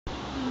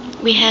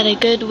We had a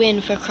good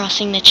wind for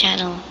crossing the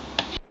channel.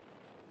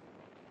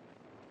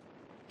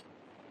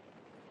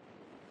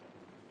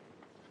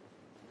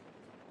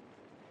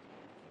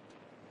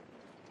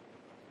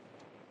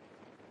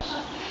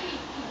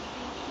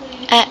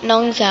 At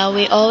Nongsa,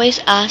 we always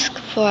ask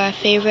for our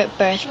favorite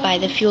berth by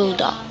the fuel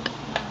dock.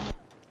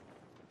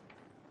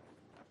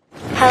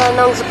 Hello,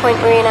 Nongsa Point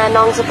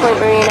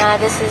Marina.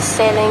 This is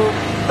sailing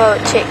boat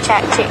Chick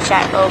Chack,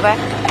 over.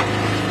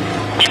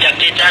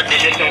 Chick Chack,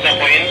 this is Nongsa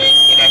Point.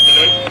 Good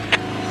afternoon.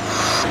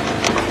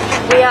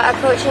 We are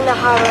approaching the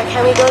harbour.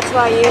 Can we go to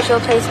our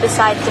usual place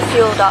besides the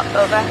fuel dock,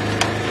 over?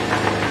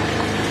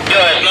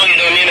 Yeah, as long as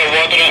you don't need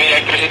water or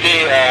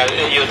electricity,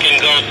 you can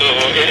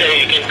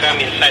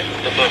come inside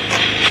the boat.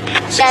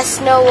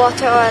 Yes, no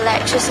water or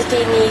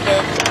electricity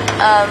needed.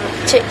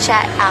 Chit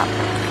chat out.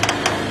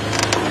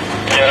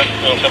 Yeah,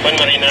 Nongsa Point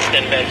Marina,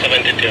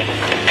 10:72.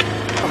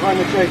 Behind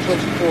the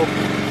J24.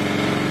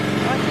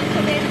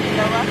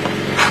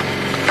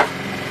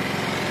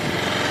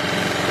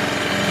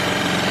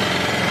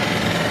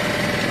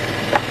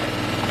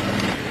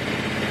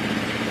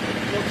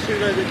 Not too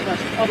low,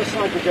 that's the other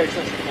side of the gate,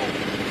 that's the port.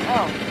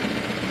 Oh.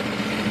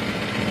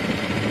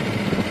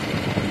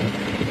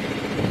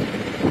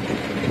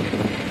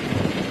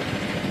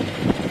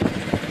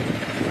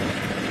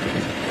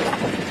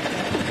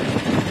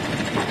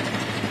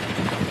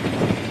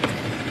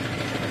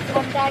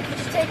 Dad, could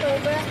you take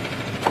over?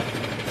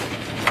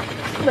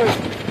 No.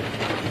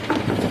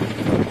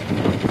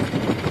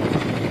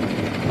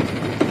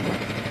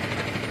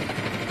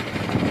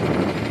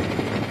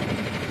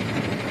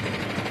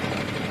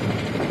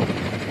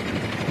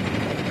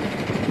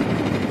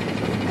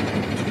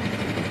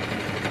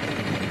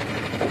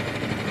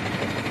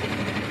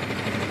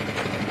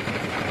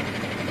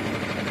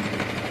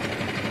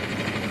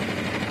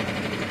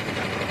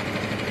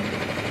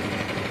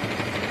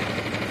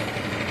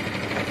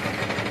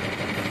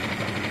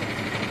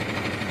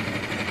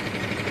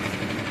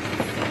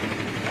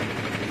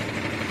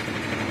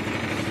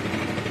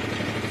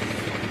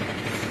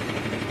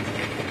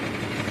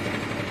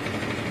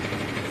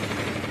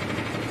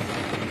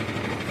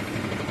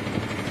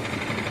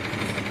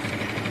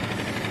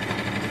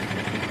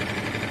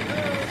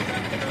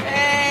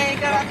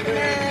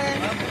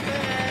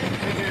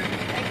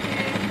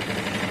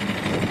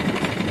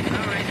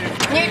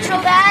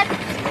 Neutral, Dad?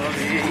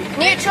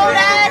 Neutral,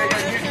 Dad?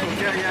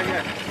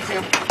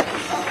 Yeah.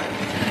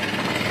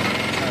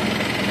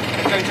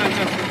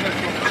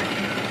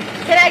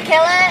 Can I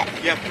kill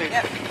it? Yeah, please.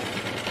 Yep.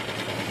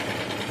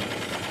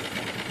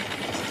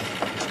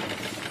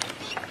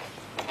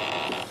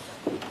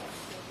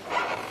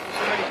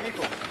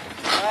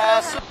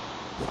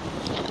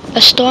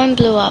 A storm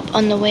blew up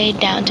on the way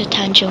down to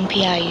Tanjong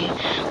Piayu.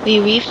 We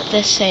reefed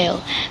the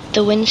sail.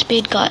 The wind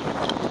speed got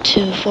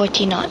to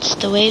 40 knots.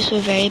 The waves were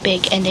very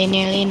big and they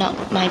nearly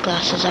knocked my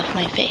glasses off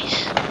my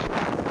face.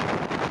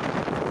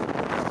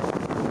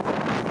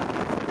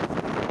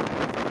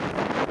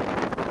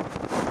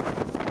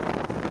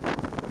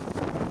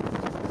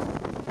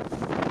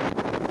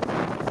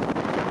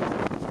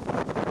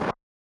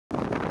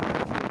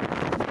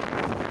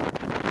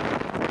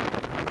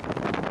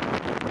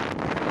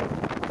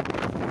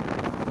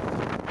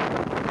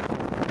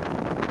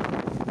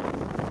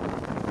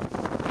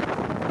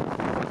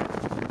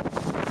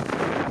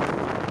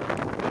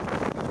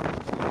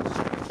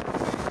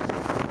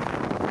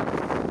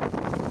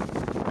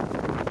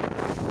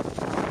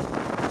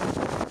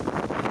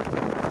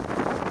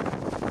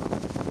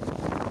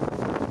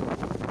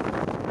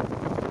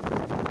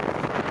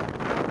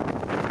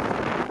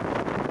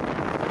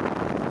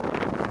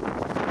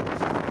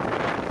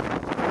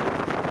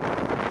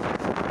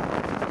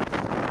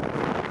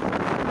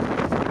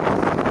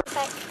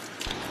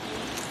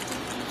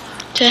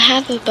 To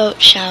have a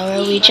boat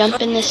shower, we jump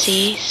in the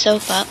sea,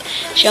 soap up,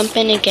 jump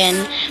in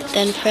again,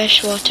 then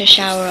fresh water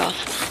shower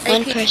off.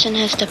 One person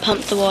has to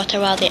pump the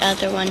water while the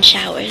other one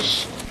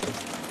showers.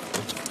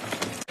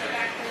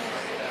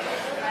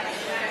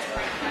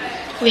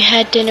 We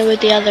had dinner with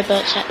the other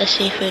boats at the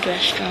seafood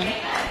restaurant.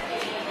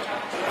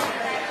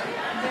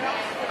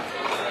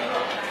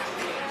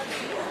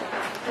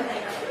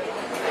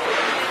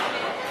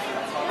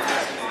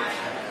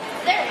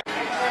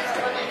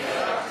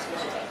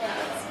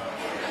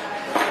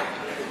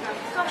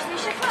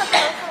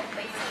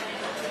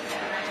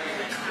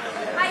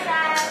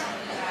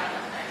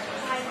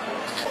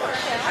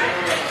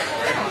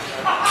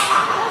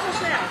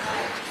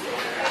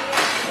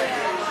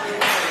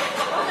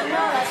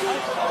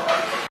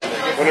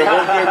 When I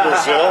worked in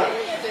Brazil,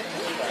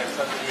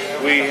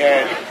 we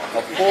had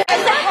a pool.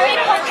 There's a Harry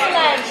Potter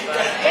land.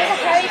 There's a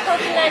Harry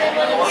Potter land in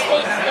one of the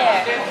states there.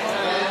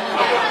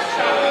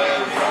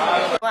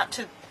 Go up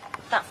to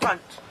that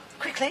front.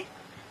 Quickly.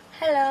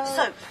 Hello.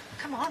 Soap.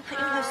 Come on, put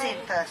your nose in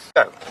first.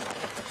 Go.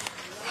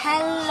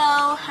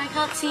 Hello. I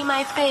can't see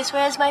my face.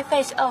 Where's my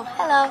face? Oh,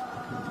 hello.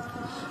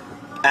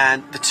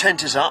 And the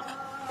tent is up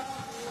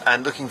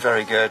and looking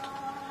very good.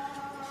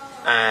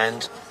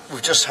 And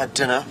we've just had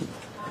dinner.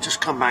 Just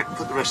come back,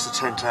 put the rest of the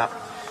tent up.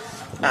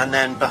 And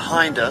then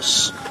behind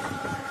us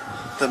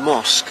the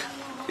mosque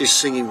is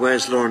singing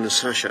Where's Lauren and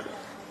Sasha.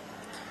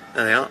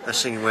 There they are, they're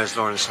singing Where's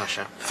Lauren and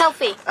Sasha.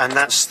 Selfie. And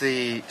that's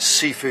the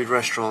seafood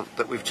restaurant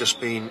that we've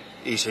just been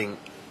eating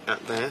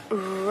at there.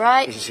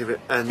 Right. You can see it.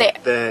 And there.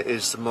 there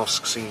is the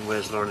mosque singing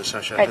Where's Lauren and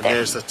Sasha. Right and there.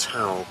 There's the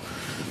towel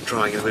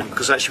drying in the wind,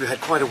 because actually we had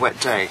quite a wet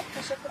day,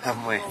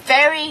 haven't we?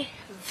 Very,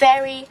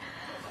 very,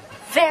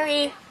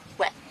 very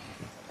wet.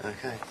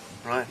 Okay,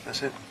 right,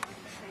 that's it.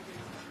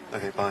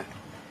 Okay, bye.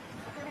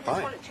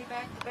 Bye.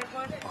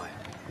 Bye.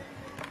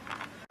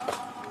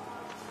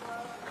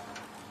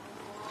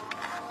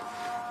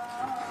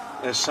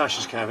 There's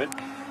Sasha's cabin.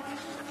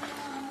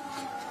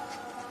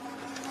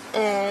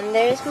 And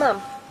there's Mum.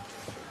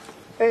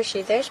 Where is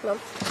she? There's Mum.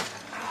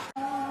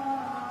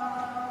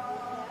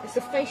 It's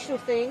a facial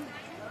thing.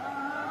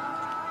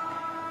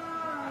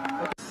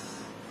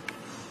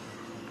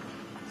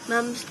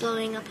 Mum's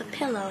blowing up a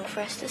pillow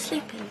for us to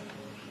sleep in.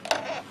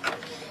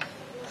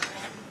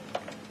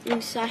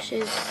 And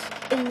Sasha's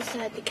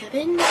inside the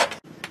cabin.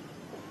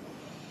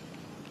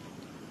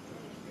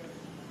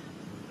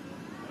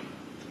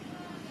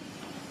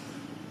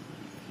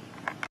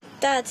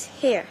 Dad's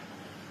here,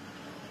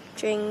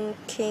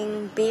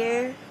 drinking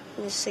beer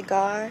and a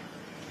cigar,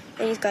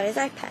 and he's got his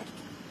iPad.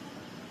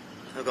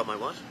 I've got my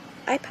what?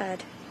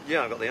 iPad.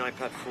 Yeah, I've got the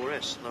iPad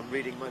 4S and I'm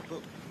reading my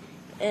book.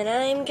 And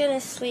I'm gonna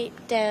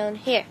sleep down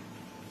here.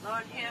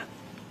 Lauren, here.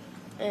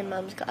 And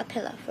Mum's got a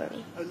pillow for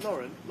me. Oh,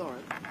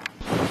 Lauren.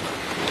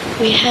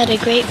 We had a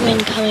great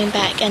wind coming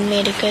back and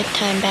made a good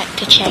time back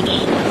to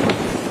Changi.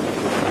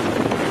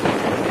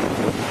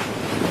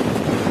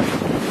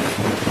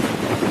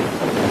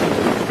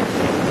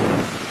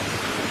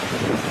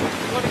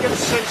 I want to get a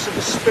sense of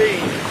the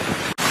speed.